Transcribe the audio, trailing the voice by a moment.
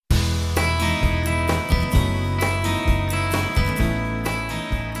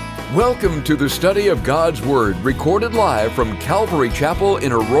Welcome to the study of God's Word, recorded live from Calvary Chapel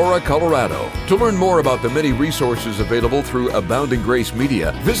in Aurora, Colorado. To learn more about the many resources available through Abounding Grace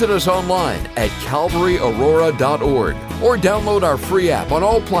Media, visit us online at calvaryaurora.org or download our free app on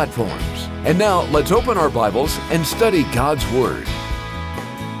all platforms. And now, let's open our Bibles and study God's Word.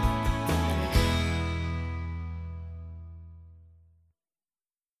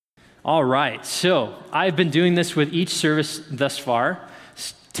 All right, so I've been doing this with each service thus far.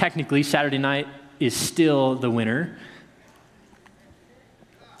 Technically, Saturday night is still the winner.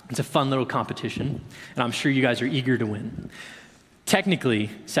 It's a fun little competition, and I'm sure you guys are eager to win. Technically,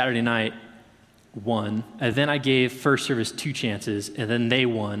 Saturday night won, and then I gave first service 2 chances, and then they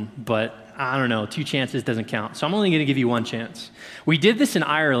won, but I don't know, 2 chances doesn't count, so I'm only going to give you 1 chance. We did this in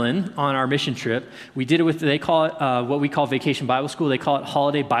Ireland on our mission trip. We did it with, they call it what we call Vacation Bible School. They call it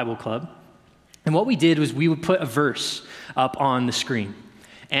Holiday Bible Club. And what we did was we would put a verse up on the screen.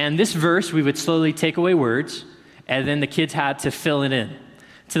 And this verse, we would slowly take away words, and then the kids had to fill it in,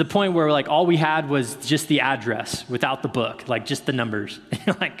 to the point where all we had was just the address without the book, just the numbers.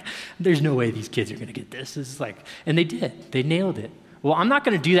 There's no way these kids are going to get this. And they did. They nailed it. Well, I'm not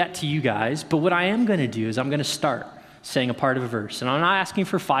going to do that to you guys, but what I am going to do is I'm going to start saying a part of a verse. And I'm not asking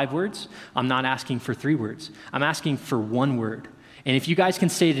for 5 words. I'm not asking for 3 words. I'm asking for 1 word. And if you guys can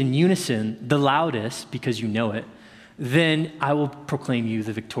say it in unison, the loudest, because you know it, then I will proclaim you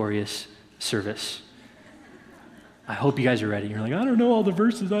the victorious service. I hope you guys are ready. You're like, I don't know all the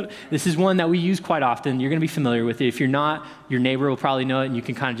verses. This is one that we use quite often. You're going to be familiar with it. If you're not, your neighbor will probably know it, and you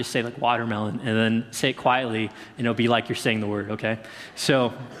can kind of just say watermelon, and then say it quietly, and it'll be like you're saying the word, okay?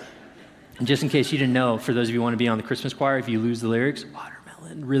 So just in case you didn't know, for those of you who want to be on the Christmas choir, if you lose the lyrics,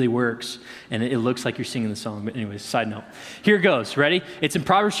 watermelon really works, and it looks like you're singing the song. But anyways, side note. Here it goes. Ready? It's in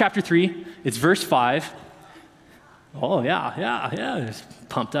Proverbs chapter 3. It's verse 5. Oh, yeah. It's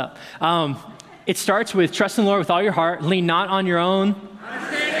pumped up. It starts with, trust in the Lord with all your heart, lean not on your own.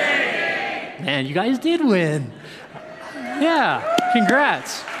 Man, you guys did win. Yeah,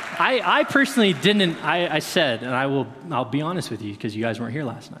 congrats. I personally didn't, I said, and I'll be honest with you because you guys weren't here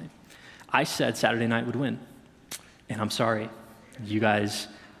last night. I said Saturday night would win. And I'm sorry. You guys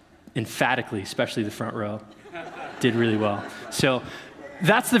emphatically, especially the front row, did really well. So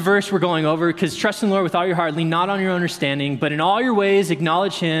that's the verse we're going over, because trust in the Lord with all your heart, lean not on your own understanding, but in all your ways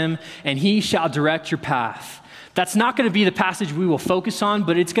acknowledge him, and he shall direct your path. That's not going to be the passage we will focus on,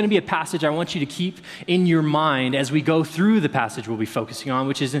 but it's going to be a passage I want you to keep in your mind as we go through the passage we'll be focusing on,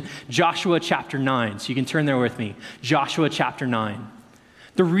 which is in Joshua chapter 9. So you can turn there with me. Joshua chapter 9.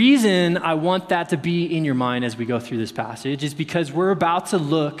 The reason I want that to be in your mind as we go through this passage is because we're about to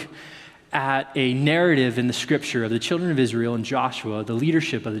look at a narrative in the scripture of the children of Israel and Joshua, the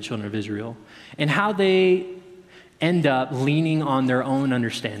leadership of the children of Israel, and how they end up leaning on their own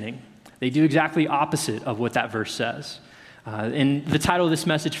understanding. They do exactly opposite of what that verse says. And the title of this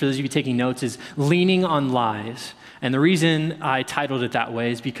message, for those of you taking notes, is Leaning on Lies. And the reason I titled it that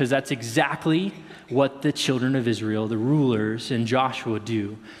way is because that's exactly what the children of Israel, the rulers, and Joshua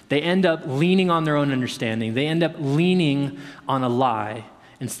do. They end up leaning on their own understanding. They end up leaning on a lie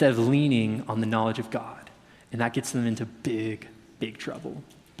instead of leaning on the knowledge of God. And that gets them into big, big trouble.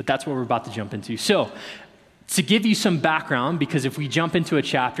 But that's what we're about to jump into. So, to give you some background, because if we jump into a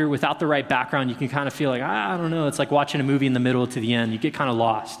chapter without the right background, you can kind of feel I don't know, it's like watching a movie in the middle to the end. You get kind of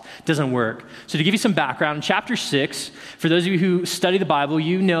lost. It doesn't work. So to give you some background, in chapter 6, for those of you who study the Bible,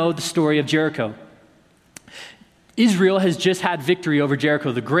 you know the story of Jericho. Israel has just had victory over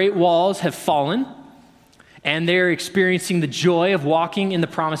Jericho. The great walls have fallen, and they're experiencing the joy of walking in the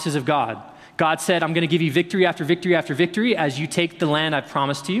promises of God. God said, I'm going to give you victory after victory after victory as you take the land I've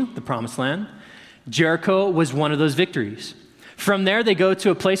promised to you, the promised land. Jericho was one of those victories. From there, they go to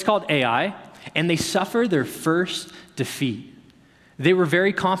a place called Ai, and they suffer their first defeat. They were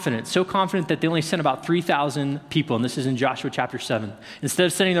very confident, so confident that they only sent about 3,000 people, and this is in Joshua chapter 7. Instead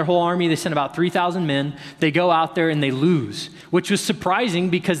of sending their whole army, they sent about 3,000 men. They go out there and they lose, which was surprising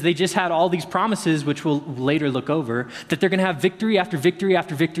because they just had all these promises, which we'll later look over, that they're going to have victory after victory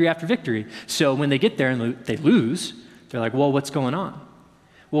after victory after victory. So when they get there and they lose, they're like, well, what's going on?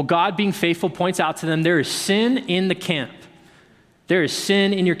 Well, God, being faithful, points out to them, there is sin in the camp. There is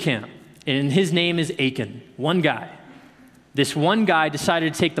sin in your camp, and his name is Achan, one guy. This one guy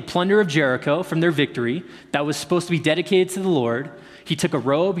decided to take the plunder of Jericho from their victory that was supposed to be dedicated to the Lord. He took a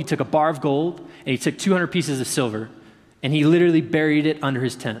robe, he took a bar of gold, and he took 200 pieces of silver, and he literally buried it under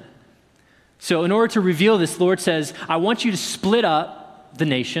his tent. So in order to reveal this, the Lord says, I want you to split up the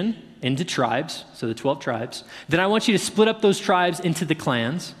nation into tribes, so the 12 tribes. Then I want you to split up those tribes into the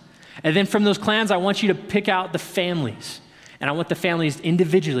clans. And then from those clans, I want you to pick out the families. And I want the families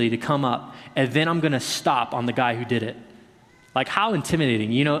individually to come up, and then I'm going to stop on the guy who did it. Like, how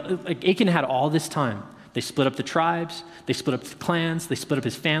intimidating. You know, like Achan had all this time. They split up the tribes, they split up the clans, they split up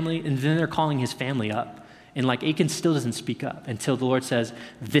his family, and then they're calling his family up. And like Achan still doesn't speak up until the Lord says,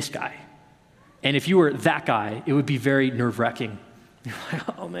 this guy. And if you were that guy, it would be very nerve-wracking. You're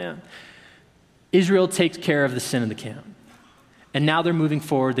like, oh man. Israel takes care of the sin in the camp. And now they're moving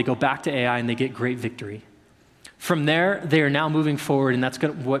forward. They go back to Ai and they get great victory. From there, they are now moving forward, and that's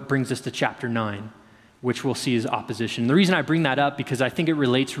what brings us to chapter 9, which we'll see as opposition. The reason I bring that up, because I think it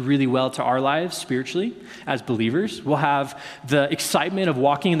relates really well to our lives spiritually as believers. We'll have the excitement of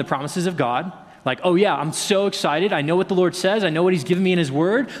walking in the promises of God. Like, oh yeah, I'm so excited. I know what the Lord says. I know what he's given me in his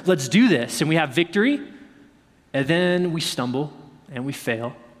word. Let's do this. And we have victory. And then we stumble and we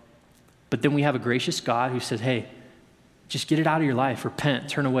fail. But then we have a gracious God who says, hey, just get it out of your life. Repent,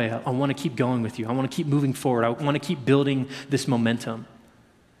 turn away. I want to keep going with you. I want to keep moving forward. I want to keep building this momentum.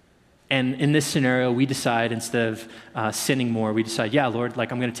 And in this scenario, we decide, instead of sinning more, we decide, yeah, Lord,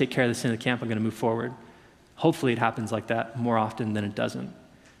 like I'm going to take care of the sin of the camp. I'm going to move forward. Hopefully it happens like that more often than it doesn't.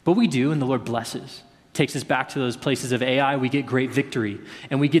 But we do, and the Lord blesses. Takes us back to those places of Ai. We get great victory.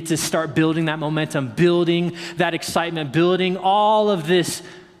 And we get to start building that momentum, building that excitement, building all of this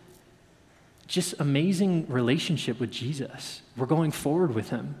just amazing relationship with Jesus. We're going forward with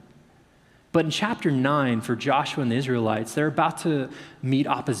him. But in chapter 9, for Joshua and the Israelites, they're about to meet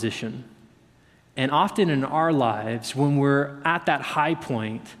opposition. And often in our lives, when we're at that high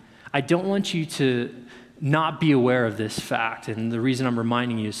point, I don't want you to not be aware of this fact. And the reason I'm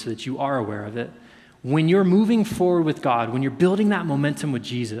reminding you is so that you are aware of it. When you're moving forward with God, when you're building that momentum with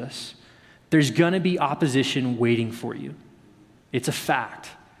Jesus, there's going to be opposition waiting for you. It's a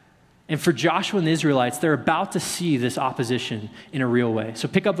fact. And for Joshua and the Israelites, they're about to see this opposition in a real way. So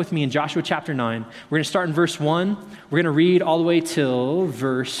pick up with me in Joshua chapter 9. We're going to start in verse 1. We're going to read all the way till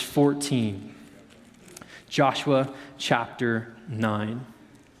verse 14. Joshua chapter 9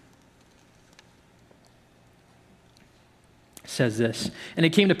 says this, and it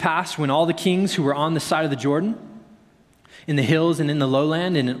came to pass when all the kings who were on the side of the Jordan, in the hills and in the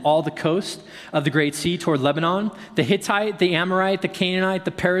lowland and in all the coast of the great sea toward Lebanon, the Hittite, the Amorite, the Canaanite,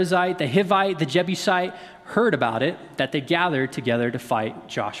 the Perizzite, the Hivite, the Jebusite heard about it, that they gathered together to fight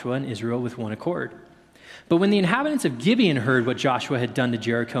Joshua and Israel with one accord. But when the inhabitants of Gibeon heard what Joshua had done to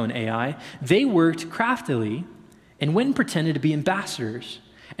Jericho and Ai, they worked craftily and went and pretended to be ambassadors.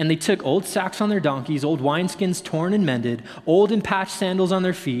 And they took old sacks on their donkeys, old wineskins torn and mended, old and patched sandals on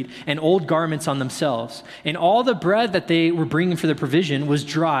their feet, and old garments on themselves. And all the bread that they were bringing for their provision was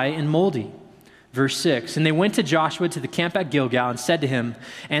dry and moldy. Verse 6, and they went to Joshua to the camp at Gilgal and said to him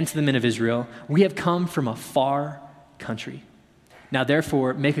and to the men of Israel, we have come from a far country. Now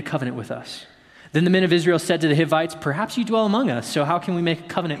therefore make a covenant with us. Then the men of Israel said to the Hivites, perhaps you dwell among us, so how can we make a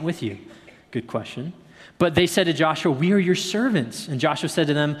covenant with you? Good question. But they said to Joshua, we are your servants. And Joshua said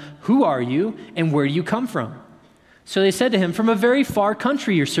to them, who are you and where do you come from? So they said to him, from a very far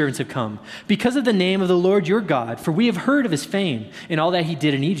country your servants have come, because of the name of the Lord your God, for we have heard of his fame and all that he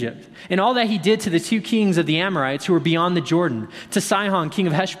did in Egypt, and all that he did to the two kings of the Amorites who were beyond the Jordan, to Sihon, king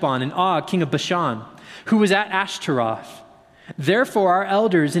of Heshbon, and Og, king of Bashan, who was at Ashtaroth. Therefore our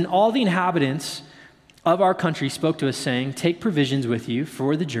elders and all the inhabitants of our country spoke to us, saying, take provisions with you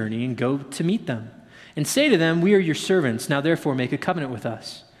for the journey and go to meet them. And say to them, we are your servants, now therefore make a covenant with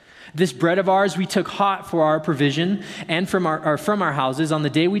us. This bread of ours we took hot for our provision and from our houses on the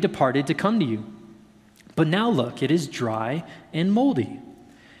day we departed to come to you. But now look, it is dry and moldy.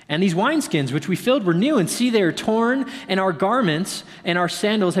 And these wineskins which we filled were new, and see, they are torn, and our garments and our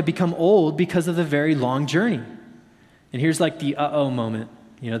sandals have become old because of the very long journey. And here's like the uh-oh moment,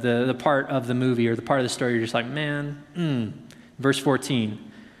 you know, the part of the movie or the part of the story you're just like, man, Verse 14.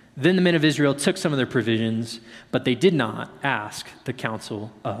 Then the men of Israel took some of their provisions, but they did not ask the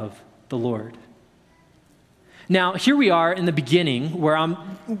counsel of the Lord. Now, here we are in the beginning where I'm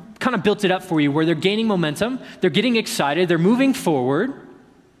kind of built it up for you, where they're gaining momentum, they're getting excited, they're moving forward,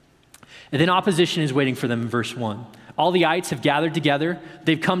 and then opposition is waiting for them in verse 1. All the ites have gathered together.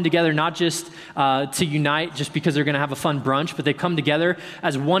 They've come together not just to unite just because they're going to have a fun brunch, but they've come together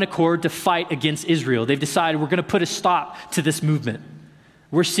as one accord to fight against Israel. They've decided we're going to put a stop to this movement.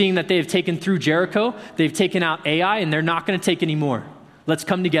 We're seeing that they have taken through Jericho, they've taken out Ai, and they're not going to take any more. Let's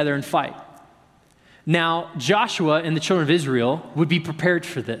come together and fight. Now, Joshua and the children of Israel would be prepared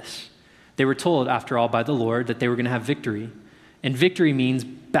for this. They were told, after all, by the Lord that they were going to have victory. And victory means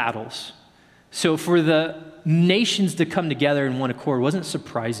battles. So for the nations to come together in one accord wasn't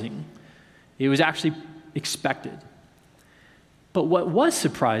surprising. It was actually expected. But what was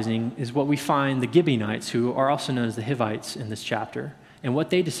surprising is what we find the Gibeonites, who are also known as the Hivites in this chapter, and what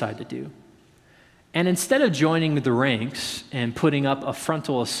they decide to do. And instead of joining the ranks and putting up a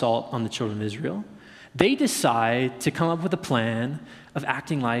frontal assault on the children of Israel, they decide to come up with a plan of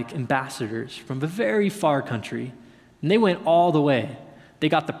acting like ambassadors from a very far country. And they went all the way. They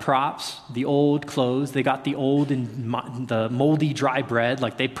got the props, the old clothes, they got the old and the moldy dry bread,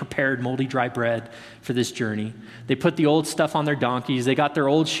 like they prepared moldy dry bread for this journey. They put the old stuff on their donkeys, they got their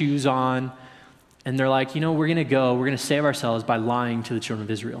old shoes on, and they're like, we're going to save ourselves by lying to the children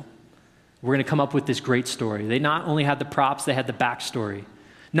of Israel. We're going to come up with this great story. They not only had the props, they had the backstory.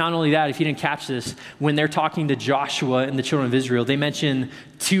 Not only that, if you didn't catch this, when they're talking to Joshua and the children of Israel, they mention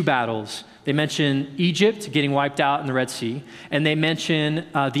 2 battles. They mention Egypt getting wiped out in the Red Sea, and they mention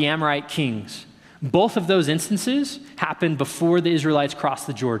the Amorite kings. Both of those instances happened before the Israelites crossed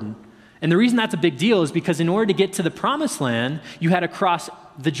the Jordan. And the reason that's a big deal is because in order to get to the promised land, you had to cross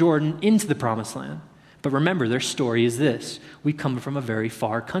the Jordan into the promised land. But remember, their story is this: we come from a very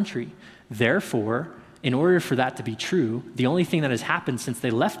far country. Therefore, in order for that to be true, the only thing that has happened since they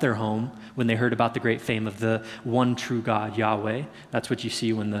left their home, when they heard about the great fame of the one true God, Yahweh, that's what you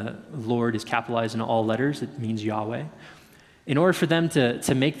see when the Lord is capitalized in all letters, it means Yahweh. In order for them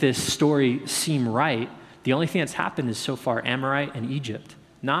to make this story seem right, the only thing that's happened is so far Amorite and Egypt,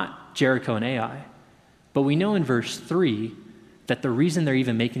 not Jericho and Ai. But we know in verse 3 that the reason they're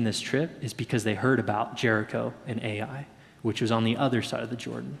even making this trip is because they heard about Jericho and Ai, which was on the other side of the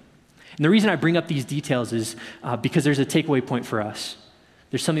Jordan. And the reason I bring up these details is because there's a takeaway point for us.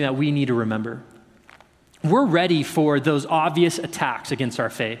 There's something that we need to remember. We're ready for those obvious attacks against our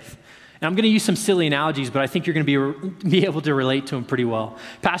faith. And I'm going to use some silly analogies, but I think you're going to be able to relate to them pretty well.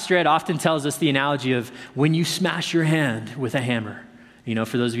 Pastor Ed often tells us the analogy of when you smash your hand with a hammer.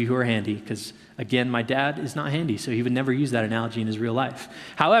 For those of you who are handy, because again, my dad is not handy, so he would never use that analogy in his real life.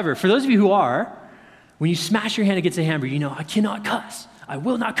 However, for those of you who are, when you smash your hand against a hammer, I cannot cuss. I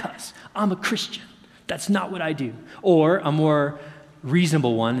will not cuss. I'm a Christian. That's not what I do. Or a more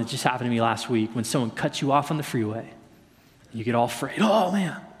reasonable one, it just happened to me last week, when someone cuts you off on the freeway. You get all afraid. Oh,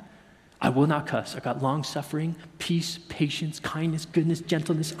 man, I will not cuss. I got long suffering, peace, patience, kindness, goodness,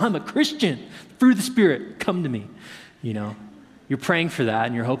 gentleness. I'm a Christian. Through the Spirit, come to me. You're praying for that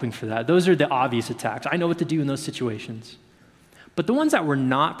and you're hoping for that. Those are the obvious attacks. I know what to do in those situations. But the ones that we're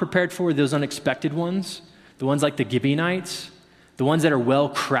not prepared for, those unexpected ones, the ones like the Gibeonites, the ones that are well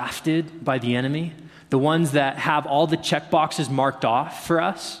crafted by the enemy, the ones that have all the check boxes marked off for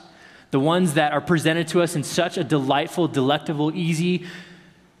us, the ones that are presented to us in such a delightful, delectable, easy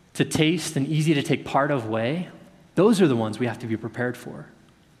to taste and easy to take part of way, those are the ones we have to be prepared for.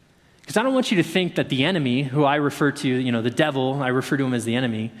 Because I don't want you to think that the enemy, who I refer to, the devil, I refer to him as the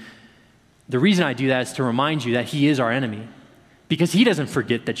enemy. The reason I do that is to remind you that he is our enemy, because he doesn't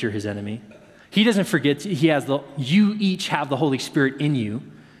forget that you're his enemy. He doesn't forget you each have the Holy Spirit in you.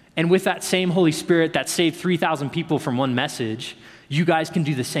 And with that same Holy Spirit that saved 3,000 people from one message, you guys can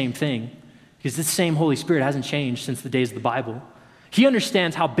do the same thing. Because this same Holy Spirit hasn't changed since the days of the Bible. He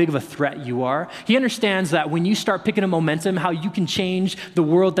understands how big of a threat you are. He understands that when you start picking up momentum, how you can change the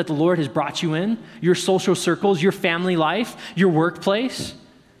world that the Lord has brought you in, your social circles, your family life, your workplace.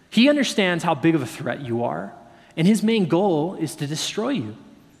 He understands how big of a threat you are. And his main goal is to destroy you.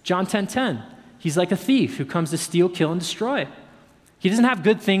 John 10:10. He's like a thief who comes to steal, kill, and destroy. He doesn't have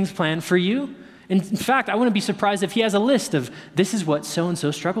good things planned for you. In fact, I wouldn't be surprised if he has a list of, this is what so-and-so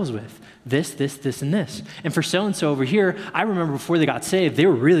struggles with. This, and this. And for so-and-so over here, I remember before they got saved, they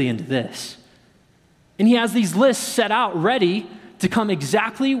were really into this. And he has these lists set out ready to come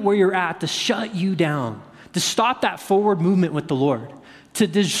exactly where you're at, to shut you down, to stop that forward movement with the Lord, to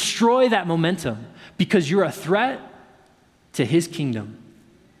destroy that momentum, because you're a threat to his kingdom.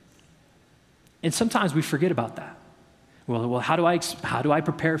 And sometimes we forget about that. Well, how do I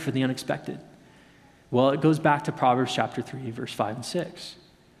prepare for the unexpected? Well, it goes back to Proverbs chapter 3, verse 5 and 6.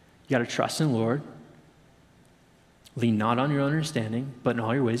 You got to trust in the Lord. Lean not on your own understanding, but in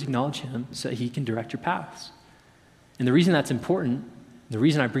all your ways acknowledge him so that he can direct your paths. And the reason that's important, the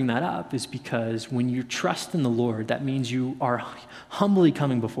reason I bring that up, is because when you trust in the Lord, that means you are humbly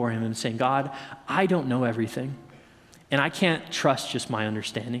coming before him and saying, God, I don't know everything. And I can't trust just my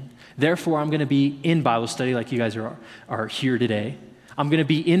understanding. Therefore, I'm going to be in Bible study like you guys are here today. I'm going to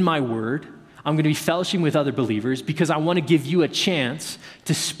be in my word. I'm going to be fellowshipping with other believers because I want to give you a chance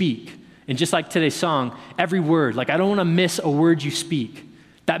to speak. And just like today's song, every word, I don't want to miss a word you speak.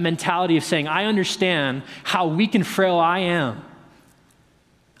 That mentality of saying, I understand how weak and frail I am,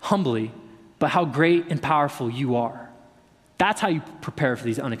 humbly, but how great and powerful you are. That's how you prepare for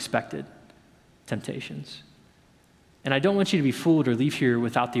these unexpected temptations. And I don't want you to be fooled or leave here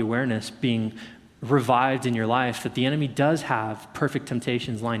without the awareness being revived in your life that the enemy does have perfect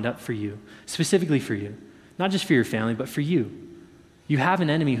temptations lined up for you, specifically for you, not just for your family, but for you. You have an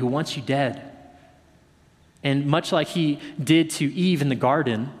enemy who wants you dead. And much like he did to Eve in the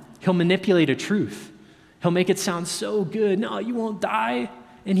garden, he'll manipulate a truth. He'll make it sound so good. No, you won't die.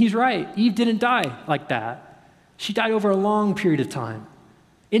 And he's right. Eve didn't die like that. She died over a long period of time.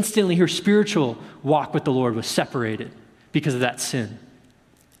 Instantly, her spiritual walk with the Lord was separated because of that sin.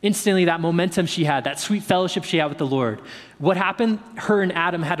 Instantly, that momentum she had, that sweet fellowship she had with the Lord, what happened? Her and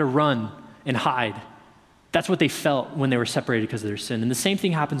Adam had to run and hide. That's what they felt when they were separated because of their sin. And the same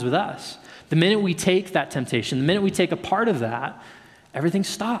thing happens with us. The minute we take that temptation, the minute we take a part of that, everything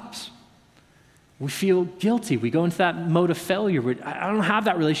stops. We feel guilty. We go into that mode of failure. I don't have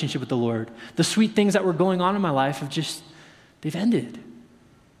that relationship with the Lord. The sweet things that were going on in my life they've ended.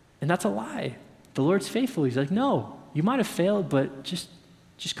 And that's a lie. The Lord's faithful. He's like, no, you might have failed, but just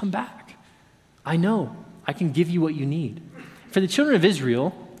come back. I know. I can give you what you need. For the children of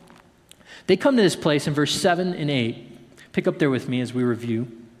Israel, they come to this place in verse 7 and 8. Pick up there with me as we review.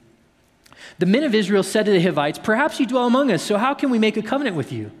 The men of Israel said to the Hivites, perhaps you dwell among us, so how can we make a covenant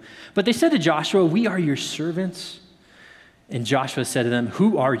with you? But they said to Joshua, we are your servants. And Joshua said to them,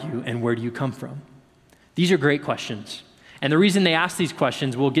 who are you and where do you come from? These are great questions. And the reason they ask these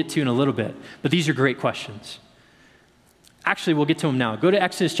questions, we'll get to in a little bit, but these are great questions. Actually, we'll get to them now. Go to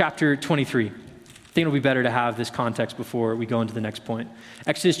Exodus chapter 23. I think it'll be better to have this context before we go into the next point.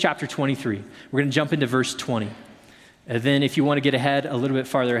 Exodus chapter 23. We're going to jump into verse 20. And then if you want to get ahead, a little bit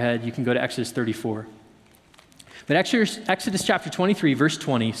farther ahead, you can go to Exodus 34. But Exodus chapter 23, verse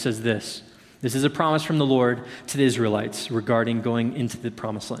 20 says this. This is a promise from the Lord to the Israelites regarding going into the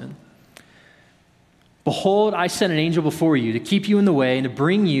promised land. Behold, I sent an angel before you to keep you in the way and to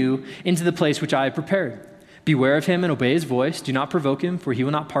bring you into the place which I have prepared. Beware of him and obey his voice. Do not provoke him, for he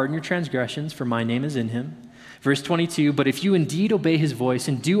will not pardon your transgressions, for my name is in him. Verse 22, but if you indeed obey his voice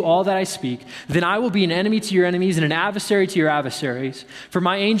and do all that I speak, then I will be an enemy to your enemies and an adversary to your adversaries. For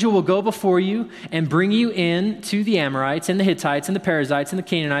my angel will go before you and bring you in to the Amorites and the Hittites and the Perizzites and the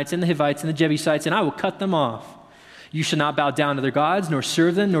Canaanites and the Hivites and the Jebusites, and I will cut them off. You shall not bow down to their gods, nor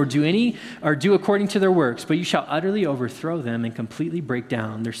serve them, nor do according to their works, but you shall utterly overthrow them and completely break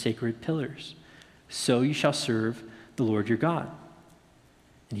down their sacred pillars. So you shall serve the Lord your God,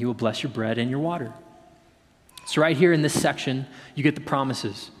 and he will bless your bread and your water. So right here in this section, you get the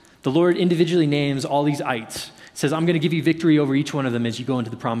promises. The Lord individually names all these ites. He says, I'm going to give you victory over each one of them as you go into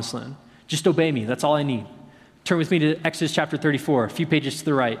the promised land. Just obey me. That's all I need. Turn with me to Exodus chapter 34, a few pages to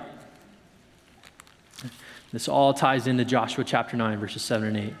the right. This all ties into Joshua chapter 9, verses 7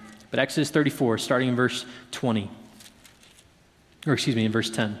 and 8. But Exodus 34, starting in verse 20, in verse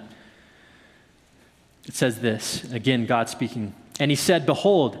 10. It says this, again, God speaking. And he said,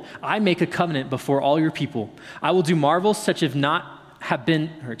 behold, I make a covenant before all your people. I will do marvels such as I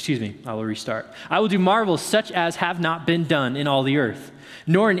will restart. I will do marvels such as have not been done in all the earth,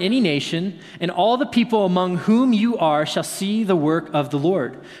 nor in any nation, and all the people among whom you are shall see the work of the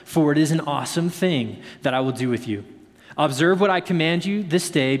Lord, for it is an awesome thing that I will do with you. Observe what I command you this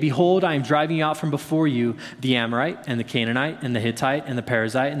day. Behold, I am driving you out from before you the Amorite and the Canaanite and the Hittite and the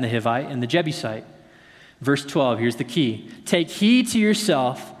Perizzite and the Hivite and the Jebusite. Verse 12, here's the key. Take heed to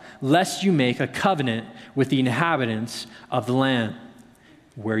yourself, lest you make a covenant with the inhabitants of the land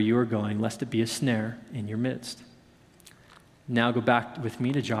where you are going, lest it be a snare in your midst. Now go back with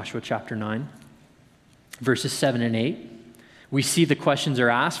me to Joshua chapter 9, verses 7 and 8. We see the questions are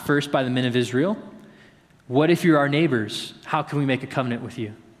asked first by the men of Israel. What if you're our neighbors? How can we make a covenant with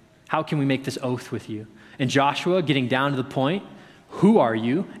you? How can we make this oath with you? And Joshua, getting down to the point, who are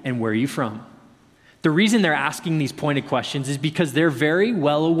you and where are you from? The reason they're asking these pointed questions is because they're very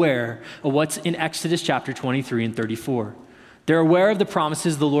well aware of what's in Exodus chapter 23 and 34. They're aware of the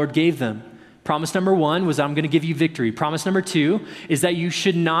promises the Lord gave them. Promise number 1 was, I'm going to give you victory. Promise number 2 is that you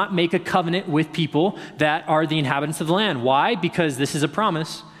should not make a covenant with people that are the inhabitants of the land. Why? Because this is a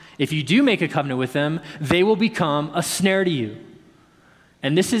promise. If you do make a covenant with them, they will become a snare to you.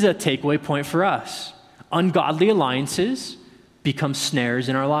 And this is a takeaway point for us. Ungodly alliances become snares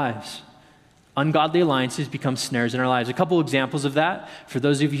in our lives. Ungodly alliances become snares in our lives. A couple examples of that, for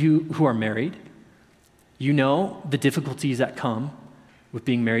those of you who are married, you know the difficulties that come with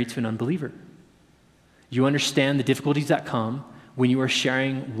being married to an unbeliever. You understand the difficulties that come when you are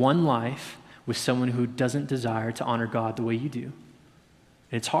sharing one life with someone who doesn't desire to honor God the way you do.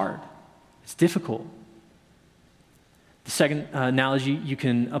 It's hard. It's difficult. The second analogy you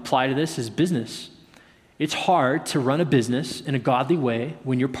can apply to this is business. It's hard to run a business in a godly way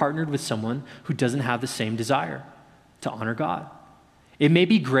when you're partnered with someone who doesn't have the same desire. to honor God. It may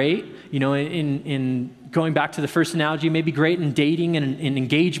be great, in going back to the first analogy, it may be great in dating and in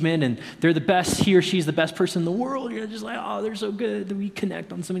engagement, and they're the best, he or she's the best person in the world. You're just like, oh, they're so good. We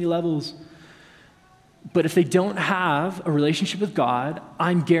connect on so many levels. But if they don't have a relationship with God,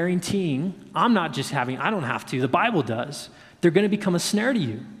 I'm guaranteeing, I don't have to, the Bible does. They're going to become a snare to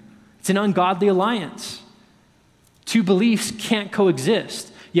you. It's an ungodly alliance. Two beliefs can't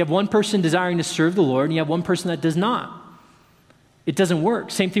coexist. You have one person desiring to serve the Lord, and you have one person that does not. It doesn't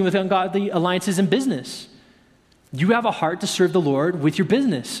work. Same thing with ungodly alliances in business. You have a heart to serve the Lord with your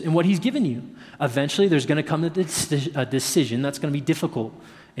business and what he's given you. Eventually, there's going to come a decision that's going to be difficult,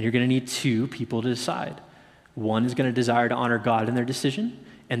 and you're going to need two people to decide. One is going to desire to honor God in their decision,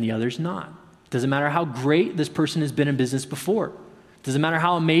 and the other's not. Doesn't matter how great this person has been in business before. Doesn't matter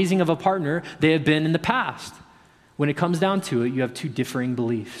how amazing of a partner they have been in the past. When it comes down to it, you have two differing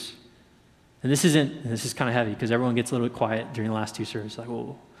beliefs. And this is kind of heavy because everyone gets a little bit quiet during the last two services. Like,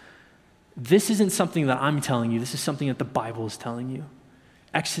 whoa. This isn't something that I'm telling you. This is something that the Bible is telling you.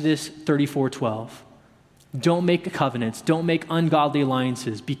 Exodus 34:12. Don't make covenants. Don't make ungodly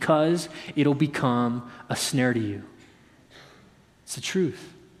alliances because it'll become a snare to you. It's the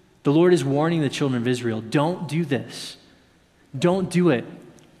truth. The Lord is warning the children of Israel, don't do this. Don't do it.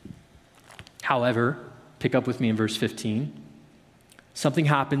 However, pick up with me in verse 15. Something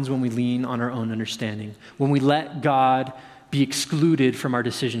happens when we lean on our own understanding, when we let God be excluded from our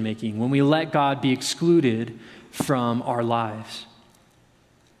decision making, when we let God be excluded from our lives.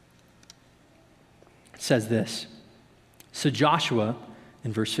 It says this, so Joshua,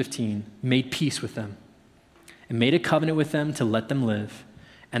 in verse 15, made peace with them and made a covenant with them to let them live,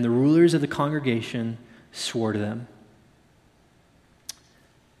 and the rulers of the congregation swore to them.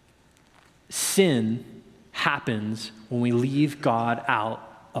 Sin happens when we leave God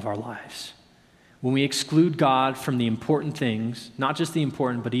out of our lives. When we exclude God from the important things, not just the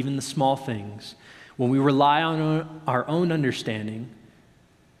important, but even the small things, when we rely on our own understanding,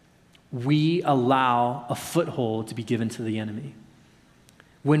 we allow a foothold to be given to the enemy.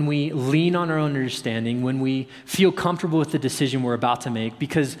 When we lean on our own understanding, when we feel comfortable with the decision we're about to make,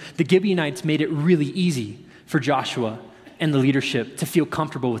 because the Gibeonites made it really easy for Joshua and the leadership to feel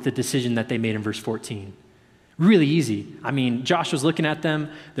comfortable with the decision that they made in verse 14. Really easy. I mean, Joshua's looking at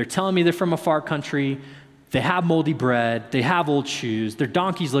them. They're telling me they're from a far country. They have moldy bread. They have old shoes. Their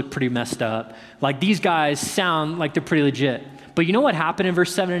donkeys look pretty messed up. Like, these guys sound like they're pretty legit. But you know what happened in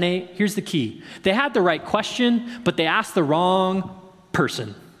verse 7 and 8? Here's the key. They had the right question, but they asked the wrong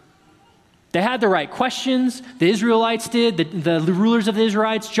person. They had the right questions. The Israelites did. The rulers of the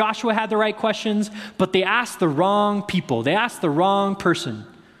Israelites, Joshua had the right questions, but they asked the wrong people. They asked the wrong person.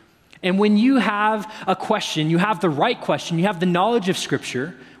 And when you have a question, you have the right question, you have the knowledge of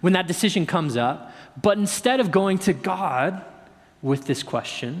Scripture when that decision comes up, but instead of going to God with this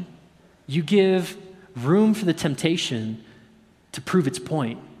question, you give room for the temptation to prove its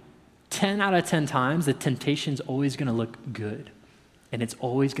point. 10 out of 10 times, the temptation's always going to look good, and it's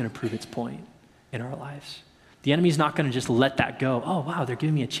always going to prove its point in our lives. The enemy's not going to just let that go. Oh, wow, they're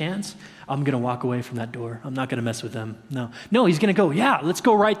giving me a chance. I'm going to walk away from that door. I'm not going to mess with them. No, he's going to go, yeah, let's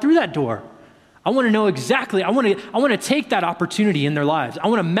go right through that door. I want to know exactly. I want to take that opportunity in their lives. I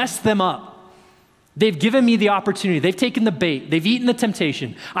want to mess them up. They've given me the opportunity. They've taken the bait. They've eaten the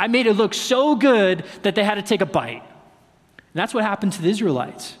temptation. I made it look so good that they had to take a bite. And that's what happened to the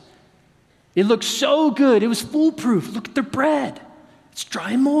Israelites. It looked so good. It was foolproof. Look at their bread. It's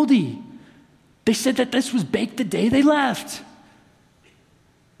dry and moldy. They said that this was baked the day they left.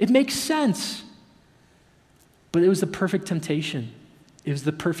 It makes sense. But it was the perfect temptation. It was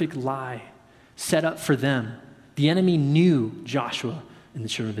the perfect lie set up for them. The enemy knew Joshua and the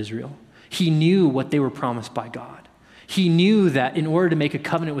children of Israel. He knew what they were promised by God. He knew that in order to make a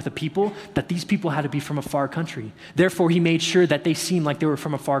covenant with a people, that these people had to be from a far country. Therefore, he made sure that they seemed like they were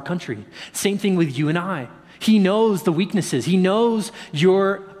from a far country. Same thing with you and I. He knows the weaknesses. He knows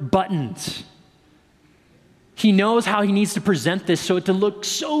your buttons. He knows how he needs to present this so it to look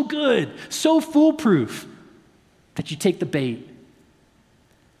so good, so foolproof, that you take the bait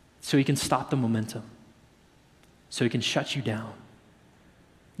so he can stop the momentum, so he can shut you down.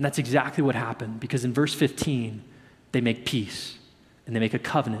 And that's exactly what happened, because in verse 15, they make peace and they make a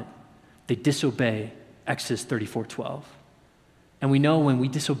covenant. They disobey Exodus 34:12. And we know when we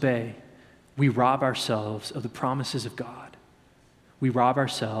disobey, we rob ourselves of the promises of God. We rob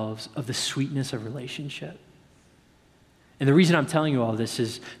ourselves of the sweetness of relationship. And the reason I'm telling you all this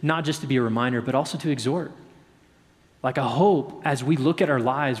is not just to be a reminder, but also to exhort. Like, I hope as we look at our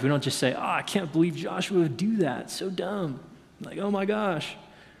lives, we don't just say, oh, I can't believe Joshua would do that. So dumb. Like, oh my gosh.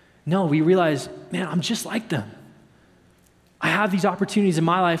 No, we realize, man, I'm just like them. I have these opportunities in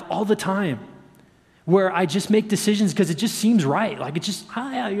my life all the time where I just make decisions because it just seems right. Like it just,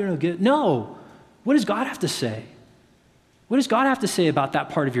 yeah, you're no good. No. What does God have to say? What does God have to say about that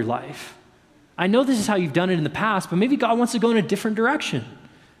part of your life? I know this is how you've done it in the past, but maybe God wants to go in a different direction.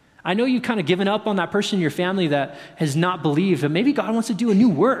 I know you've kind of given up on that person in your family that has not believed, but maybe God wants to do a new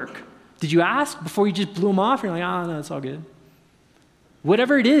work. Did you ask before you just blew them off? You're like, no, it's all good.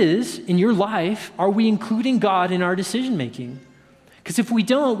 Whatever it is in your life, are we including God in our decision making? Because if we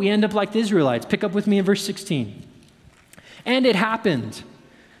don't, we end up like the Israelites. Pick up with me in verse 16. And it happened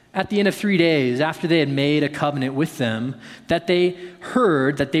at the end of 3 days, after they had made a covenant with them, that they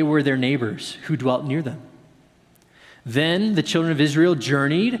heard that they were their neighbors who dwelt near them. Then the children of Israel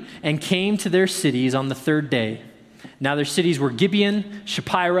journeyed and came to their cities on the third day. Now their cities were Gibeon,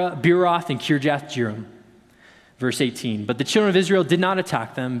 Shapirah, Beeroth, and Kirjath-jearim. Verse 18, but the children of Israel did not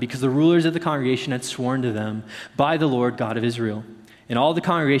attack them because the rulers of the congregation had sworn to them by the Lord God of Israel. And all the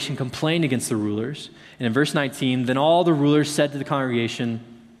congregation complained against the rulers. And in verse 19, then all the rulers said to the congregation,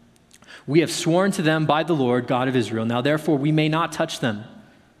 we have sworn to them by the Lord God of Israel. Now therefore we may not touch them.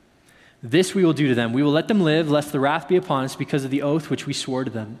 This we will do to them. We will let them live, lest the wrath be upon us because of the oath which we swore to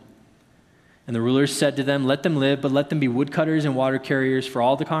them. And the rulers said to them, let them live, but let them be woodcutters and water carriers for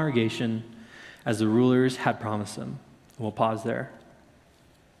all the congregation, as the rulers had promised them. We'll pause there.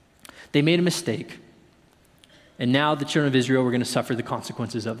 They made a mistake. And now the children of Israel were going to suffer the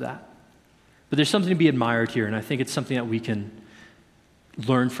consequences of that. But there's something to be admired here, and I think it's something that we can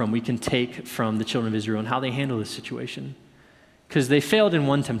learn from, we can take from the children of Israel and how they handle this situation. Because they failed in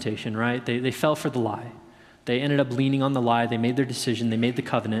one temptation, right? They fell for the lie. They ended up leaning on the lie. They made their decision. They made the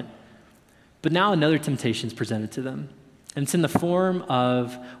covenant. But now another temptation is presented to them. And it's in the form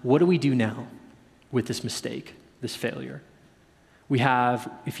of, what do we do now with this mistake, this failure? We have,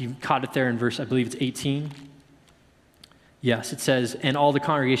 if you caught it there in verse, I believe it's 18. Yes, it says, and all the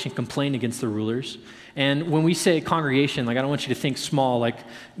congregation complained against the rulers. And when we say congregation, like I don't want you to think small, like,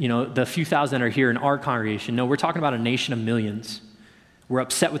 the few thousand that are here in our congregation. No, we're talking about a nation of millions. We're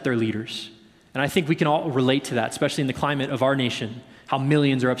upset with their leaders. And I think we can all relate to that, especially in the climate of our nation, how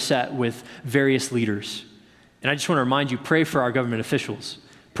millions are upset with various leaders. And I just want to remind you, pray for our government officials.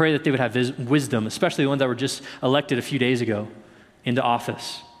 Pray that they would have wisdom, especially the ones that were just elected a few days ago into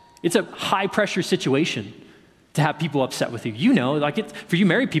office. It's a high-pressure situation to have people upset with you. For you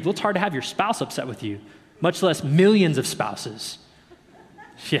married people, it's hard to have your spouse upset with you, much less millions of spouses.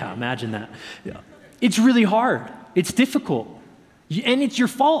 Yeah, imagine that. Yeah. It's really hard. It's difficult. And it's your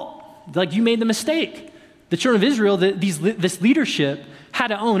fault. Like, you made the mistake. The children of Israel, this leadership had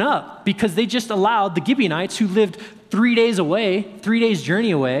to own up because they just allowed the Gibeonites, who lived 3 days away, 3 days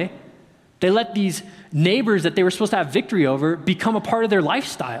journey away, they let these neighbors that they were supposed to have victory over become a part of their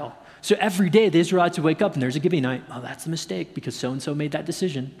lifestyle. So every day the Israelites would wake up and there's a Gibeonite. Oh, that's the mistake because so-and-so made that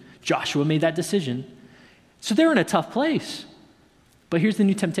decision. Joshua made that decision. So they're in a tough place. But here's the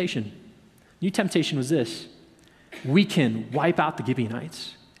new temptation. New temptation was this. We can wipe out the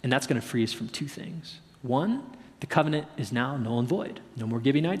Gibeonites, and that's going to free us from two things. One, the covenant is now null and void. No more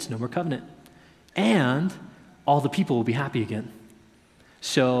Gibeonites, no more covenant. And all the people will be happy again.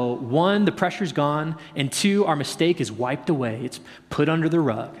 So one, the pressure's gone, and two, our mistake is wiped away. It's put under the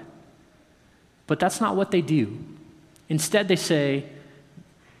rug. But that's not what they do. Instead, they say,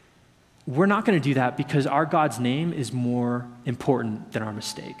 we're not going to do that because our God's name is more important than our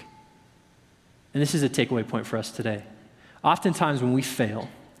mistake. And this is a takeaway point for us today. Oftentimes when we fail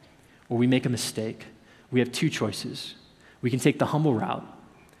or we make a mistake, we have two choices. We can take the humble route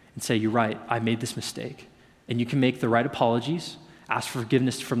and say, you're right, I made this mistake. And you can make the right apologies, ask for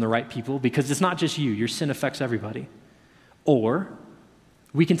forgiveness from the right people, because it's not just you. Your sin affects everybody. Or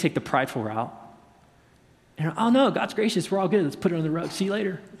we can take the prideful route. And, oh no, God's gracious, we're all good. Let's put it on the rug. See you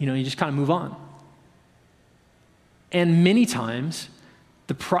later. You just kind of move on. And many times,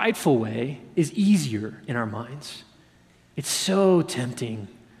 the prideful way is easier in our minds. It's so tempting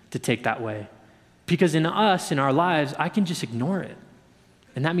to take that way. Because in us, in our lives, I can just ignore it.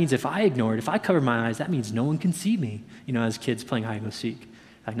 And that means if I ignore it, if I cover my eyes, that means no one can see me. As kids playing hide and go seek.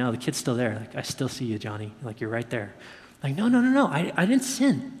 Like, no, the kid's still there. Like, I still see you, Johnny. Like, you're right there. Like, no. I didn't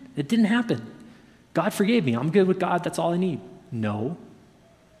sin. It didn't happen. God forgave me. I'm good with God. That's all I need. No.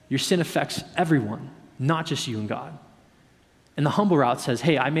 Your sin affects everyone, not just you and God. And the humble route says,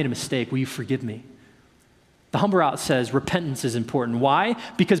 hey, I made a mistake. Will you forgive me? The humble route says repentance is important. Why?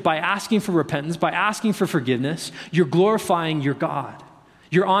 Because by asking for repentance, by asking for forgiveness, you're glorifying your God.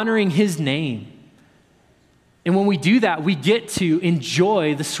 You're honoring his name. And when we do that, we get to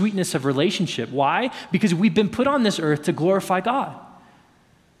enjoy the sweetness of relationship. Why? Because we've been put on this earth to glorify God.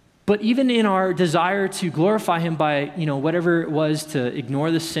 But even in our desire to glorify him by, whatever it was to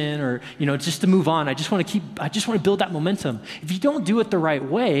ignore the sin or, just to move on, I just want to build that momentum. If you don't do it the right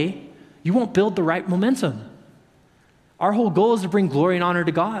way, you won't build the right momentum. Our whole goal is to bring glory and honor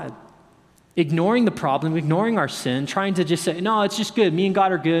to God. Ignoring the problem, ignoring our sin, trying to just say, no, it's just good. Me and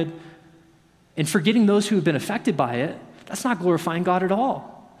God are good. And forgetting those who have been affected by it, that's not glorifying God at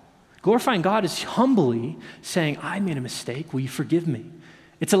all. Glorifying God is humbly saying, I made a mistake. Will you forgive me?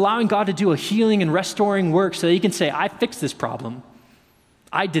 It's allowing God to do a healing and restoring work so that he can say, I fixed this problem.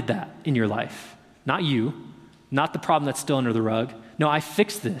 I did that in your life. Not you. Not the problem that's still under the rug. No, I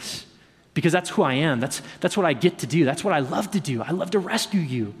fixed this because that's who I am. That's what I get to do. That's what I love to do. I love to rescue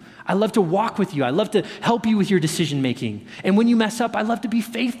you. I love to walk with you. I love to help you with your decision making. And when you mess up, I love to be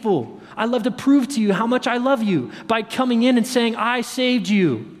faithful. I love to prove to you how much I love you by coming in and saying, I saved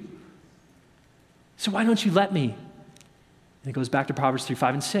you. So why don't you let me? And it goes back to Proverbs 3,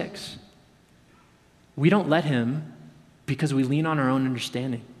 5, and 6. We don't let him because we lean on our own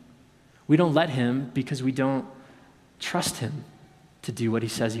understanding. We don't let him because we don't trust him to do what he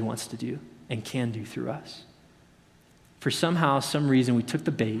says he wants to do and can do through us. For somehow, some reason, we took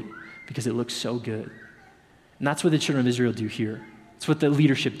the bait because it looks so good. And that's what the children of Israel do here. It's what the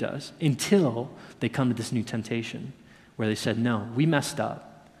leadership does until they come to this new temptation where they said, no, we messed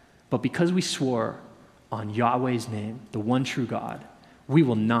up. But because we swore on Yahweh's name, the one true God, we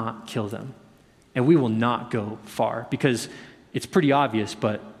will not kill them. And we will not go far because it's pretty obvious,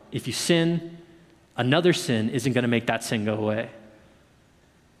 but if you sin, another sin isn't going to make that sin go away.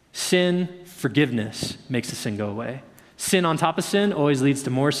 Sin, forgiveness makes the sin go away. Sin on top of sin always leads to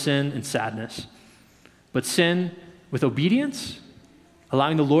more sin and sadness. But sin with obedience,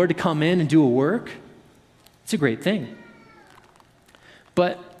 allowing the Lord to come in and do a work, it's a great thing.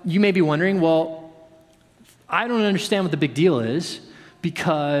 But you may be wondering, well, I don't understand what the big deal is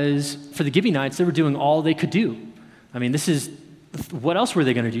because for the Gibeonites, they were doing all they could do. I mean, what else were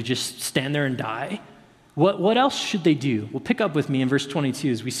they going to do? Just stand there and die? What else should they do? Well, pick up with me in verse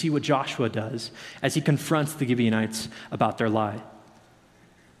 22 as we see what Joshua does as he confronts the Gibeonites about their lie.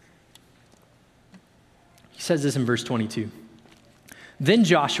 He says this in verse 22. Then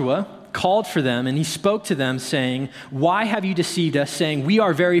Joshua called for them, and he spoke to them, saying, why have you deceived us, saying, we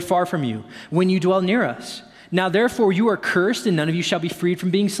are very far from you, when you dwell near us? Now therefore you are cursed, and none of you shall be freed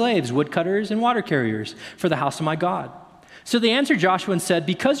from being slaves, woodcutters, and water carriers for the house of my God. So they answered Joshua and said,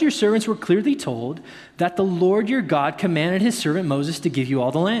 because your servants were clearly told that the Lord your God commanded his servant Moses to give you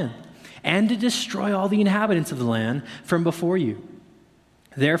all the land, and to destroy all the inhabitants of the land from before you.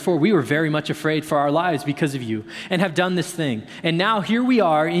 Therefore, we were very much afraid for our lives because of you, and have done this thing. And now here we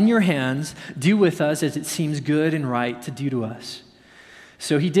are in your hands. Do with us as it seems good and right to do to us.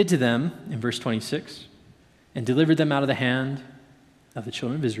 So he did to them, in verse 26, and delivered them out of the hand of the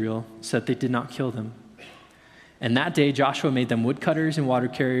children of Israel, so that they did not kill them. And that day Joshua made them woodcutters and water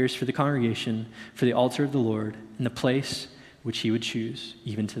carriers for the congregation, for the altar of the Lord, in the place which he would choose,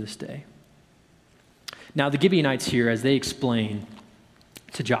 even to this day. Now the Gibeonites here, as they explain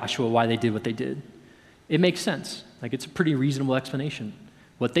to Joshua why they did what they did, it makes sense. Like, it's a pretty reasonable explanation.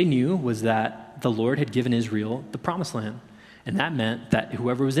 What they knew was that the Lord had given Israel the promised land, and that meant that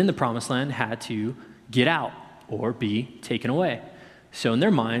whoever was in the promised land had to get out or be taken away. So in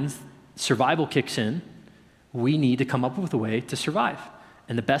their minds, survival kicks in. We need to come up with a way to survive.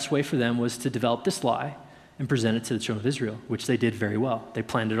 And the best way for them was to develop this lie and present it to the children of Israel, which they did very well. They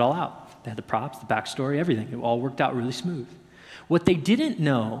planned it all out. They had the props, the backstory, everything. It all worked out really smooth. What they didn't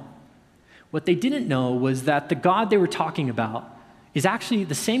know was that the God they were talking about is actually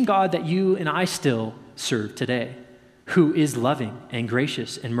the same God that you and I still serve today, who is loving and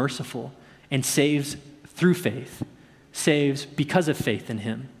gracious and merciful and saves through faith, saves because of faith in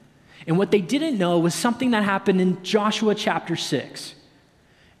him. And what they didn't know was something that happened in Joshua chapter 6.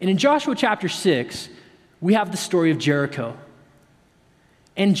 And in Joshua chapter 6, we have the story of Jericho.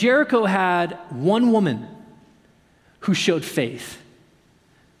 And Jericho had one woman who showed faith.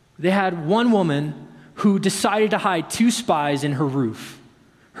 They had one woman who decided to hide 2 spies in her roof.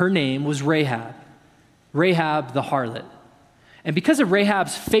 Her name was Rahab the harlot. And because of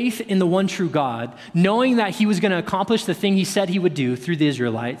Rahab's faith in the one true God, knowing that he was going to accomplish the thing he said he would do through the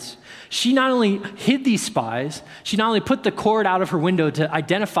Israelites, she not only hid these spies, she not only put the cord out of her window to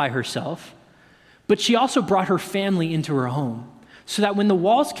identify herself, but she also brought her family into her home so that when the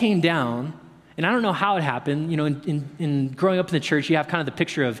walls came down, and I don't know how it happened, in growing up in the church, you have kind of the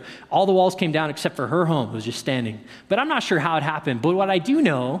picture of all the walls came down except for her home. It was just standing. But I'm not sure how it happened. But what I do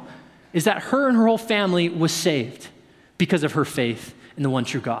know is that her and her whole family was saved because of her faith in the one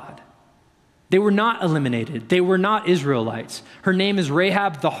true God. They were not eliminated. They were not Israelites. Her name is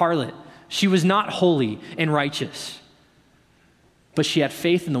Rahab the harlot. She was not holy and righteous, but she had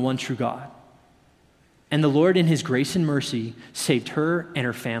faith in the one true God. And the Lord, in his grace and mercy, saved her and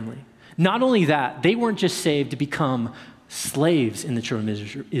her family. Not only that, they weren't just saved to become slaves in the children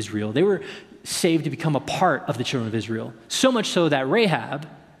of Israel. They were saved to become a part of the children of Israel. So much so that Rahab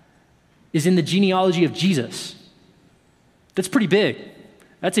is in the genealogy of Jesus. That's pretty big.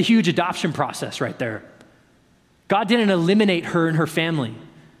 That's a huge adoption process right there. God didn't eliminate her and her family.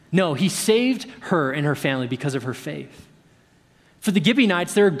 No, he saved her and her family because of her faith. For the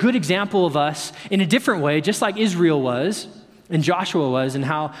Gibeonites, they're a good example of us in a different way, just like Israel was and Joshua was, and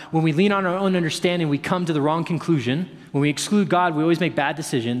how when we lean on our own understanding, we come to the wrong conclusion. When we exclude God, we always make bad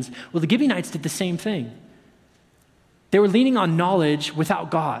decisions. Well, the Gibeonites did the same thing. They were leaning on knowledge without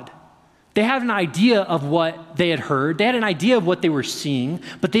God. They had an idea of what they had heard. They had an idea of what they were seeing,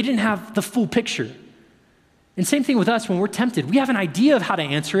 but they didn't have the full picture. And same thing with us when we're tempted. We have an idea of how to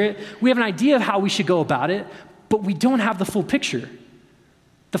answer it. We have an idea of how we should go about it, but we don't have the full picture.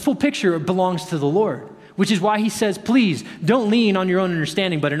 The full picture belongs to the Lord, which is why he says, please don't lean on your own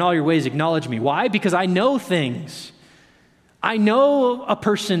understanding, but in all your ways acknowledge me. Why? Because I know things. I know a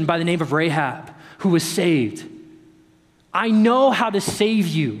person by the name of Rahab who was saved. I know how to save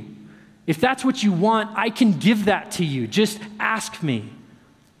you. If that's what you want, I can give that to you. Just ask me.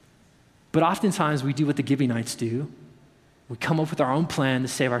 But oftentimes we do what the Gibeonites do. We come up with our own plan to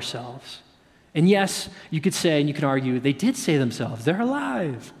save ourselves. And yes, you could say, and you can argue, they did save themselves. They're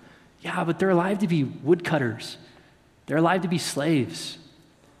alive. Yeah, but they're alive to be woodcutters. They're alive to be slaves.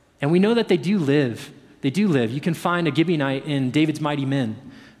 And we know that they do live. They do live. You can find a Gibeonite in David's Mighty Men.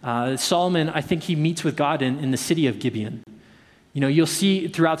 Solomon, I think he meets with God in the city of Gibeon. You know, you'll see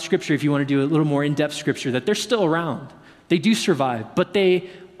throughout Scripture, if you want to do a little more in-depth Scripture, that they're still around. They do survive, but they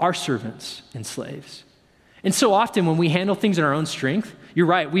are servants and slaves. And so often when we handle things in our own strength, you're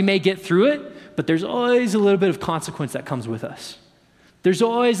right, we may get through it, but there's always a little bit of consequence that comes with us. There's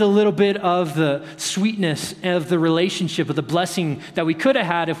always a little bit of the sweetness of the relationship, of the blessing that we could have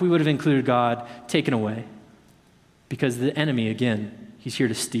had if we would have included God, taken away. Because the enemy, again, he's here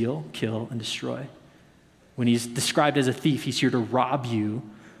to steal, kill, and destroy. When he's described as a thief, he's here to rob you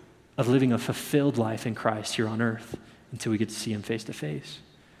of living a fulfilled life in Christ here on earth until we get to see him face to face.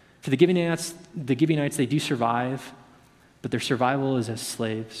 For the Gibeonites, they do survive, but their survival is as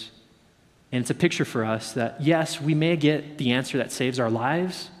slaves. And it's a picture for us that, yes, we may get the answer that saves our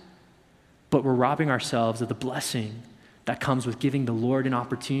lives, but we're robbing ourselves of the blessing that comes with giving the Lord an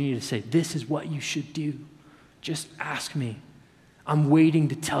opportunity to say, this is what you should do. Just ask me. I'm waiting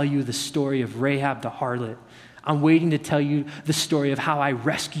to tell you the story of Rahab the harlot. I'm waiting to tell you the story of how I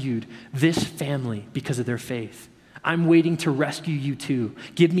rescued this family because of their faith. I'm waiting to rescue you too.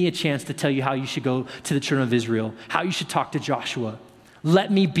 Give me a chance to tell you how you should go to the children of Israel, how you should talk to Joshua.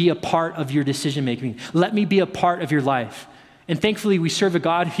 Let me be a part of your decision making. Let me be a part of your life. And thankfully, we serve a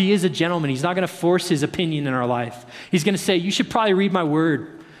God. He is a gentleman. He's not going to force his opinion in our life. He's going to say, you should probably read my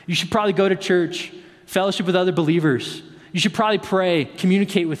word. You should probably go to church, fellowship with other believers. You should probably pray,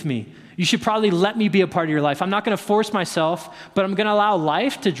 communicate with me. You should probably let me be a part of your life. I'm not going to force myself, but I'm going to allow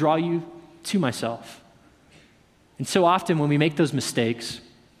life to draw you to myself. And so often when we make those mistakes,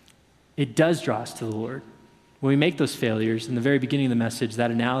 it does draw us to the Lord. When we make those failures, in the very beginning of the message,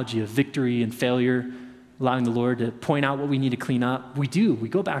 that analogy of victory and failure, allowing the Lord to point out what we need to clean up, we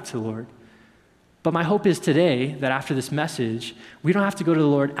go back to the Lord. But my hope is today that after this message, we don't have to go to the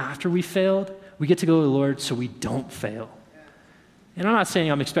Lord after we failed. We get to go to the Lord so we don't fail. And I'm not saying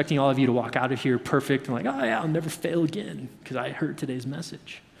I'm expecting all of you to walk out of here perfect and like, oh yeah, I'll never fail again because I heard today's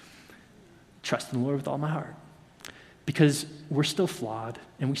message. Trust in the Lord with all my heart. Because we're still flawed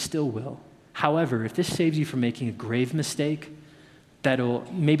and we still will. However, if this saves you from making a grave mistake,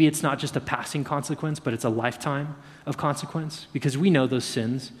 maybe it's not just a passing consequence, but it's a lifetime of consequence. Because we know those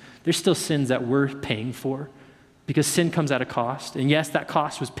sins. There's still sins that we're paying for. Because sin comes at a cost. And yes, that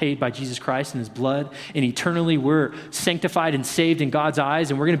cost was paid by Jesus Christ and his blood. And eternally we're sanctified and saved in God's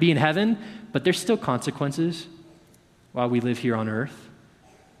eyes and we're going to be in heaven. But there's still consequences while we live here on earth.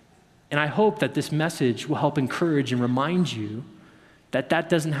 And I hope that this message will help encourage and remind you that that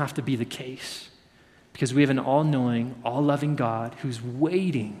doesn't have to be the case. Because we have an all-knowing, all-loving God who's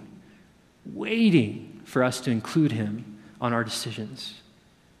waiting for us to include him on our decisions.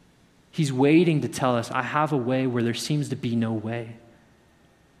 He's waiting to tell us, I have a way where there seems to be no way.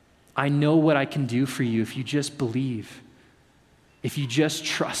 I know what I can do for you if you just believe, if you just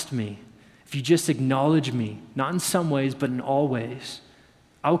trust me, if you just acknowledge me, not in some ways, but in all ways.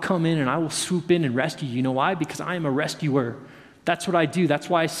 I will come in and I will swoop in and rescue you. You know why? Because I am a rescuer. That's what I do. That's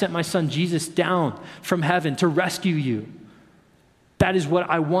why I sent my son Jesus down from heaven to rescue you. That is what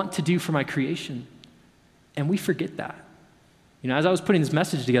I want to do for my creation. And we forget that. You know, as I was putting this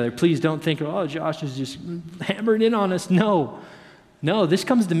message together, please don't think, oh, Josh is just hammering in on us. No, this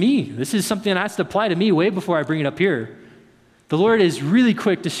comes to me. This is something that has to apply to me way before I bring it up here. The Lord is really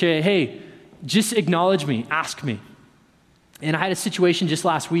quick to say, hey, just acknowledge me, ask me. And I had a situation just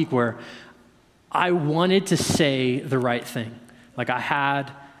last week where I wanted to say the right thing. Like I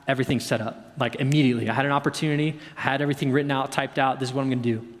had everything set up, like immediately. I had an opportunity, I had everything written out, typed out, this is what I'm gonna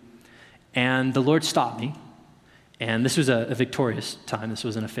do. And the Lord stopped me. And this was a victorious time. This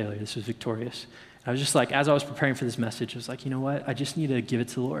wasn't a failure, this was victorious. I was just like, as I was preparing for this message, I was like, you know what? I just need to give it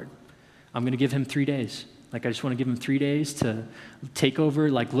to the Lord. I'm gonna give him 3 days. Like I just wanna give him 3 days to take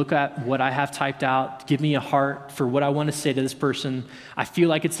over, like look at what I have typed out, give me a heart for what I wanna say to this person. I feel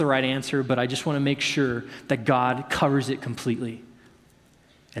like it's the right answer, but I just wanna make sure that God covers it completely.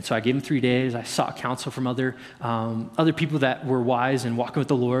 And so I gave him 3 days. I sought counsel from other people that were wise and walking with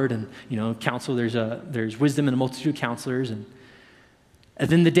the Lord. And, you know, counsel, there's wisdom in a multitude of counselors. And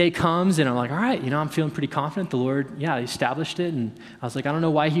then the day comes and I'm like, all right, you know, I'm feeling pretty confident. The Lord, he established it. And I was like, I don't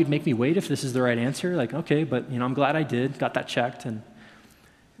know why he'd make me wait if this is the right answer. Like, okay, but, you know, I'm glad I did, got that checked. And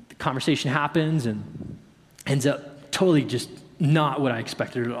the conversation happens and ends up totally just not what I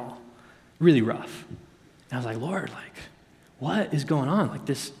expected at all. Really rough. And I was like, Lord, like, what is going on? Like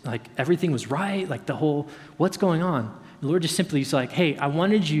this, like everything was right, like what's going on? The Lord just simply is like, hey, I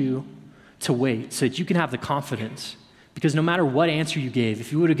wanted you to wait so that you can have the confidence. Because no matter what answer you gave,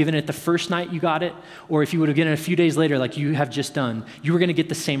 if you would have given it the first night you got it, or if you would have given it a few days later like you have just done, you were gonna get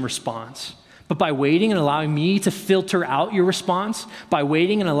the same response. But by waiting and allowing me to filter out your response, by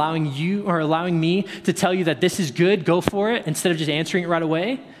waiting and allowing me to tell you that this is good, go for it, instead of just answering it right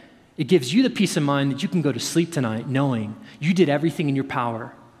away, it gives you the peace of mind that you can go to sleep tonight knowing you did everything in your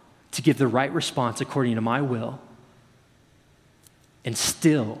power to give the right response according to my will. And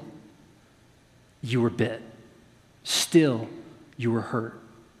still, you were bit. Still, you were hurt.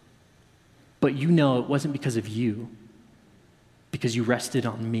 But you know it wasn't because of you, because you rested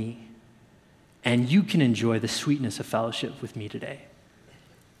on me. And you can enjoy the sweetness of fellowship with me today.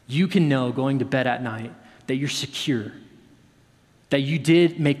 You can know going to bed at night that you're secure, that you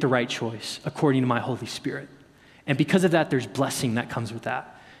did make the right choice according to my Holy Spirit. And because of that, there's blessing that comes with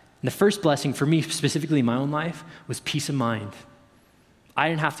that. And the first blessing for me, specifically in my own life, was peace of mind. I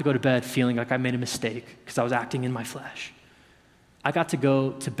didn't have to go to bed feeling like I made a mistake because I was acting in my flesh. I got to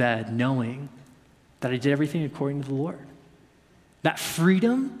go to bed knowing that I did everything according to the Lord. That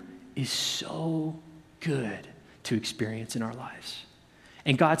freedom is so good to experience in our lives.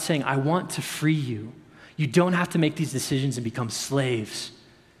 And God's saying, I want to free you. You don't have to make these decisions and become slaves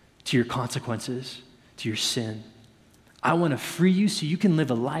to your consequences, to your sin. I want to free you so you can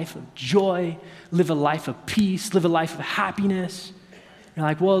live a life of joy, live a life of peace, live a life of happiness. You're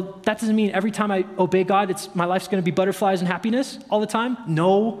like, well, that doesn't mean every time I obey God, my life's going to be butterflies and happiness all the time.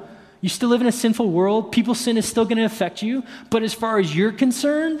 No, you still live in a sinful world. People's sin is still going to affect you. But as far as you're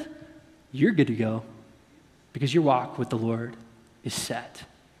concerned, you're good to go because your walk with the Lord is set.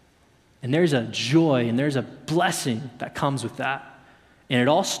 And there's a joy and there's a blessing that comes with that. And it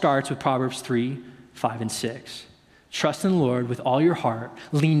all starts with Proverbs 3, 5, and 6. Trust in the Lord with all your heart.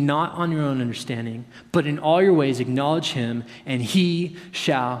 Lean not on your own understanding, but in all your ways acknowledge him, and he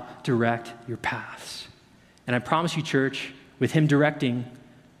shall direct your paths. And I promise you, church, with him directing,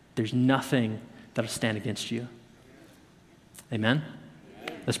 there's nothing that'll stand against you. Amen?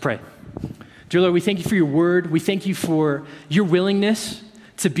 Let's pray. Dear Lord, we thank you for your word. We thank you for your willingness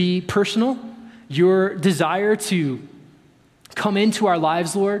to be personal, your desire to come into our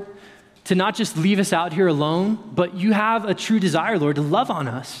lives, Lord, to not just leave us out here alone, but you have a true desire, Lord, to love on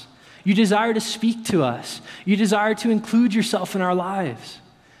us. You desire to speak to us. You desire to include yourself in our lives.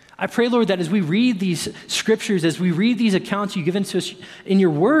 I pray, Lord, that as we read these scriptures, as we read these accounts you've given to us in your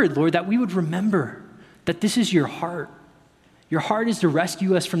word, Lord, that we would remember that this is your heart. Your heart is to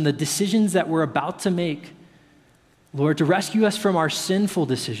rescue us from the decisions that we're about to make. Lord, to rescue us from our sinful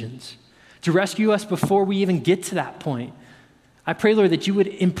decisions, to rescue us before we even get to that point. I pray, Lord, that you would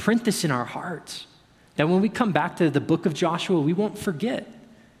imprint this in our hearts, that when we come back to the book of Joshua, we won't forget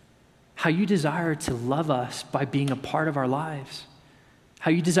how you desire to love us by being a part of our lives, how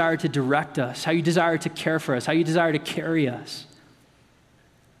you desire to direct us, how you desire to care for us, how you desire to carry us.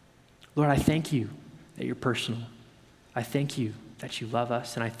 Lord, I thank you that you're personal. I thank you that you love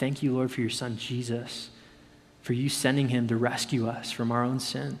us, and I thank you, Lord, for your son, Jesus, for you sending him to rescue us from our own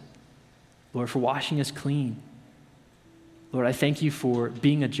sin. Lord, for washing us clean. Lord, I thank you for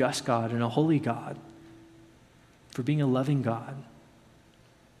being a just God and a holy God. for being a loving God.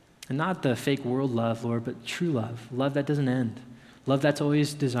 And not the fake world love, Lord, but true love that doesn't end, love that's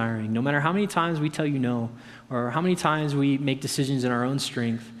always desiring. No matter how many times we tell you no, or how many times we make decisions in our own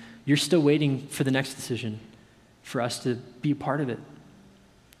strength, you're still waiting for the next decision, for us to be a part of it,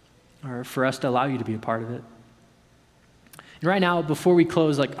 or for us to allow you to be a part of it. And right now, before we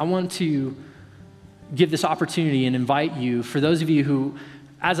close, I want to give this opportunity and invite you, for those of you who,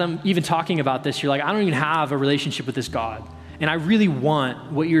 as I'm even talking about this, you're like, I don't even have a relationship with this God, and I really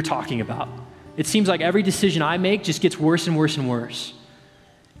want what you're talking about. It seems like every decision I make just gets worse and worse and worse.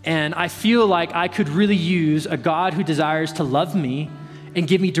 And I feel like I could really use a God who desires to love me and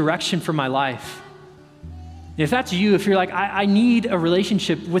give me direction for my life. If that's you, if you're like, I need a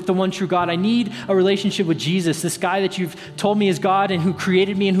relationship with the one true God, I need a relationship with Jesus, this guy that you've told me is God and who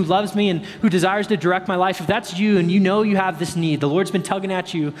created me and who loves me and who desires to direct my life, if that's you and you know you have this need, the Lord's been tugging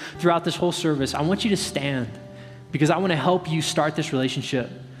at you throughout this whole service, I want you to stand, because I want to help you start this relationship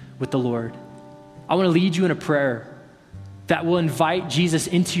with the Lord. I want to lead you in a prayer that will invite Jesus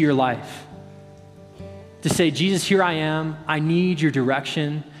into your life. To say, Jesus, here I am. I need your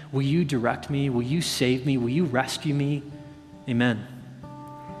direction. Will you direct me? Will you save me? Will you rescue me? Amen.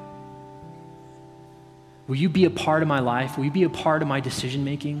 Will you be a part of my life? Will you be a part of my decision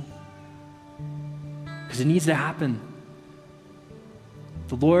making? Because it needs to happen.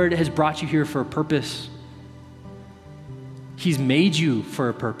 The Lord has brought you here for a purpose. He's made you for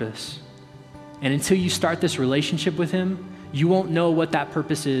a purpose. And until you start this relationship with him, you won't know what that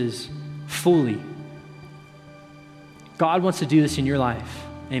purpose is fully. God wants to do this in your life.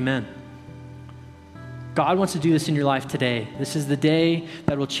 Amen. God wants to do this in your life today. This is the day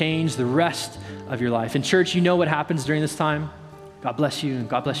that will change the rest of your life. In church, you know what happens during this time. God bless you, and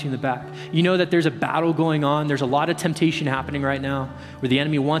God bless you in the back. You know that there's a battle going on. There's a lot of temptation happening right now where the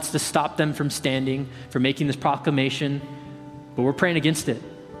enemy wants to stop them from standing, from making this proclamation. But we're praying against it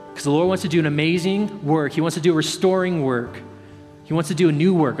because the Lord wants to do an amazing work. He wants to do a restoring work. He wants to do a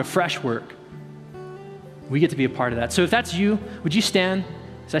new work, a fresh work. We get to be a part of that. So if that's you, would you stand?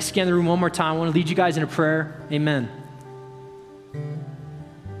 As I scan the room one more time, I want to lead you guys in a prayer. Amen.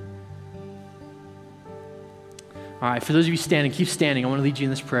 All right, for those of you standing, keep standing. I want to lead you in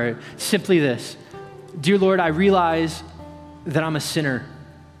this prayer. Simply this. Dear Lord, I realize that I'm a sinner,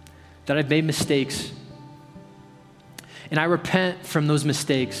 that I've made mistakes. And I repent from those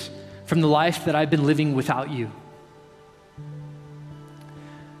mistakes, from the life that I've been living without you.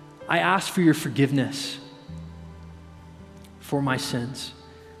 I ask for your forgiveness for my sins,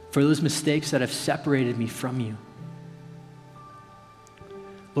 for those mistakes that have separated me from you.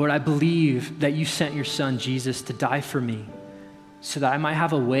 Lord, I believe that you sent your son, Jesus, to die for me so that I might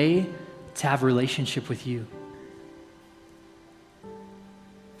have a way to have a relationship with you.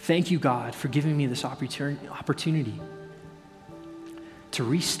 Thank you, God, for giving me this opportunity to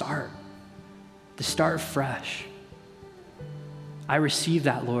restart, to start fresh. I receive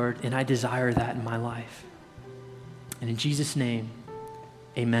that, Lord, and I desire that in my life. And in Jesus' name,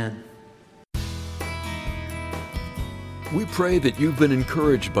 amen. We pray that you've been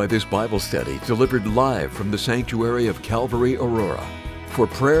encouraged by this Bible study delivered live from the sanctuary of Calvary, Aurora. For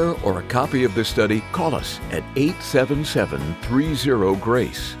prayer or a copy of this study, call us at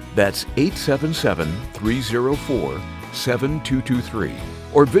 877-30-GRACE. That's 877-304-7223.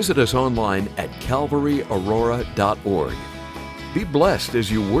 Or visit us online at calvaryaurora.org. Be blessed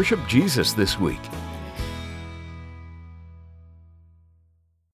as you worship Jesus this week.